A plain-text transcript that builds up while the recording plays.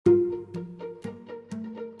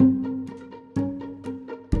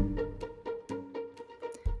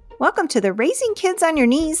Welcome to the Raising Kids on Your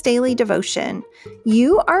Knees daily devotion.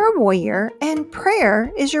 You are a warrior and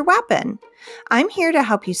prayer is your weapon. I'm here to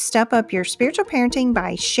help you step up your spiritual parenting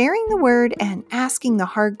by sharing the word and asking the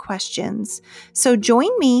hard questions. So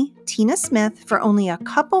join me, Tina Smith, for only a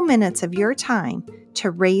couple minutes of your time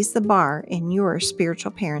to raise the bar in your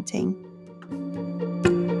spiritual parenting.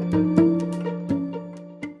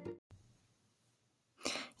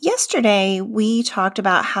 Yesterday, we talked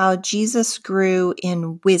about how Jesus grew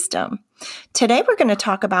in wisdom. Today, we're going to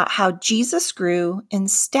talk about how Jesus grew in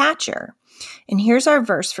stature. And here's our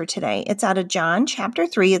verse for today. It's out of John chapter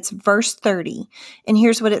 3. It's verse 30. And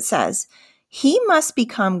here's what it says. He must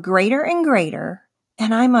become greater and greater,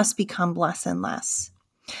 and I must become less and less.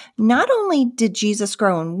 Not only did Jesus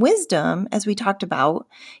grow in wisdom, as we talked about,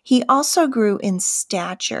 he also grew in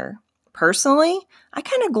stature. Personally, I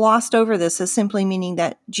kind of glossed over this as simply meaning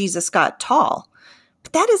that Jesus got tall.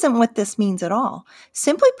 But that isn't what this means at all.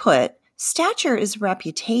 Simply put, stature is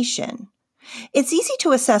reputation. It's easy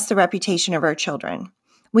to assess the reputation of our children.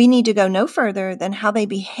 We need to go no further than how they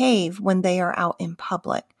behave when they are out in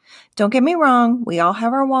public. Don't get me wrong, we all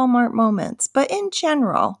have our Walmart moments, but in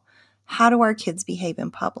general, how do our kids behave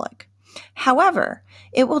in public? However,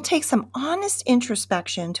 it will take some honest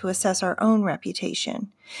introspection to assess our own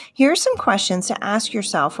reputation. Here are some questions to ask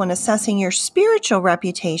yourself when assessing your spiritual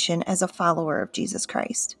reputation as a follower of Jesus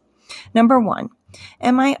Christ. Number 1,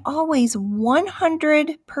 am I always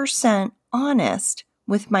 100% honest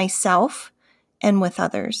with myself and with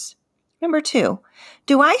others? Number 2,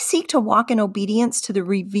 do I seek to walk in obedience to the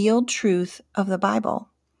revealed truth of the Bible?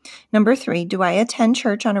 Number 3, do I attend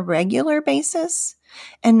church on a regular basis?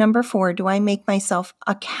 And number 4, do I make myself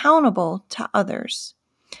accountable to others?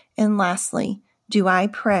 And lastly, do I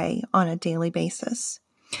pray on a daily basis?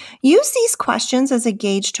 Use these questions as a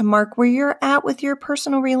gauge to mark where you're at with your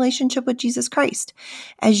personal relationship with Jesus Christ.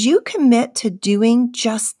 As you commit to doing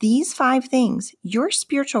just these 5 things, your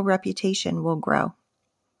spiritual reputation will grow.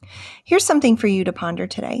 Here's something for you to ponder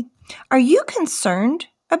today. Are you concerned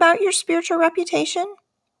about your spiritual reputation?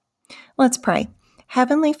 Let's pray.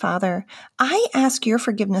 Heavenly Father, I ask your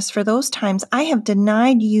forgiveness for those times I have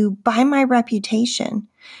denied you by my reputation.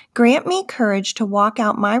 Grant me courage to walk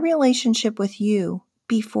out my relationship with you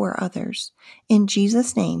before others. In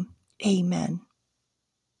Jesus' name, amen.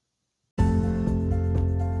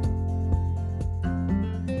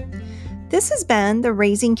 This has been the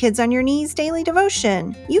Raising Kids on Your Knees daily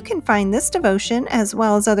devotion. You can find this devotion as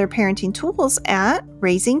well as other parenting tools at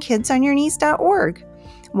raisingkidsonyourknees.org.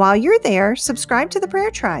 While you're there, subscribe to the Prayer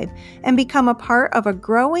Tribe and become a part of a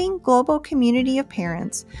growing global community of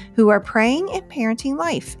parents who are praying and parenting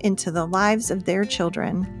life into the lives of their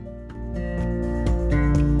children.